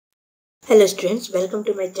Hello students, welcome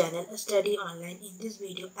to my channel Study Online. In this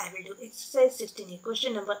video, I will do exercise 16,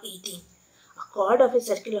 question number 18. A chord of a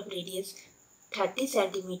circle of radius 30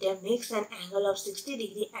 cm makes an angle of 60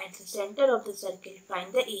 degree at the center of the circle.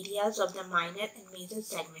 Find the areas of the minor and major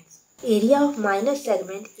segments. Area of minor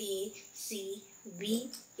segment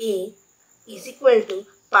ACBA is equal to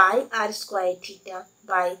pi r square theta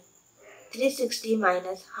by 360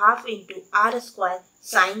 minus half into r square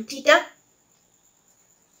sin theta.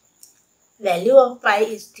 Value of pi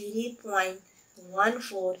is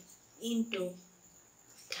 3.14 into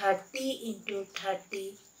 30 into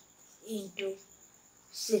 30 into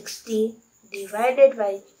 60 divided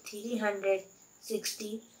by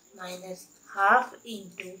 360 minus half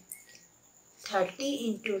into 30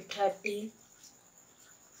 into 30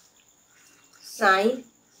 sin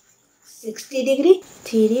 60 degree.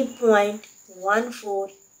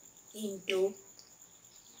 3.14 into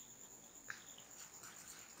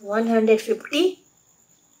 150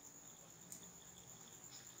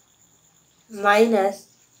 minus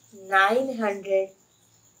 900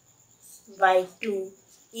 by 2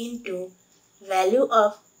 into value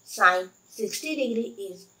of sin 60 degree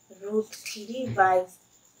is root 3 by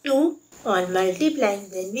 2. On multiplying,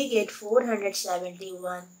 then we get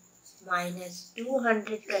 471 minus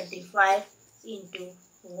 225 into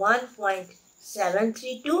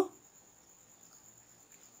 1.732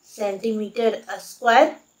 centimeter a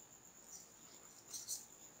square.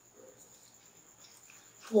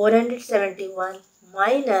 471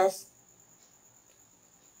 minus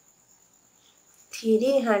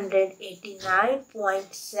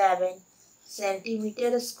 389.7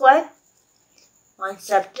 centimeter square. On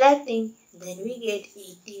subtracting, then we get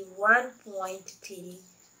 81.3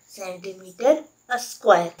 centimeter a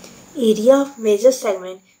square. Area of major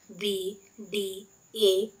segment BDAB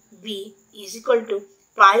is equal to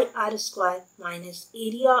pi r square minus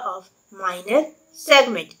area of minor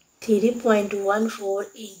segment. 3.14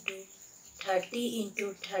 into 30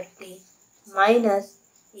 into 30 minus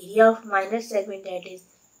area of minor segment, that is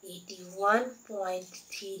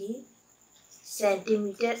 81.3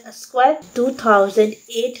 centimeter square.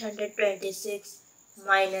 2826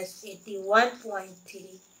 minus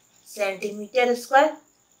 81.3 centimeter square.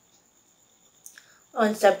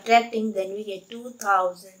 On subtracting, then we get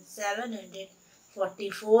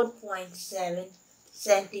 2744.7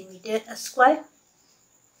 centimeter square.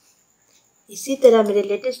 इसी तरह मेरे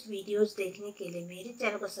latest videos देखने के लिए मेरे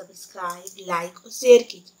channel को subscribe, like और share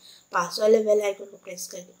कीजिए. पास वाले बेल आइकन को प्रेस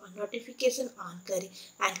करें और नोटिफिकेशन ऑन करें.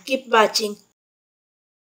 And keep watching.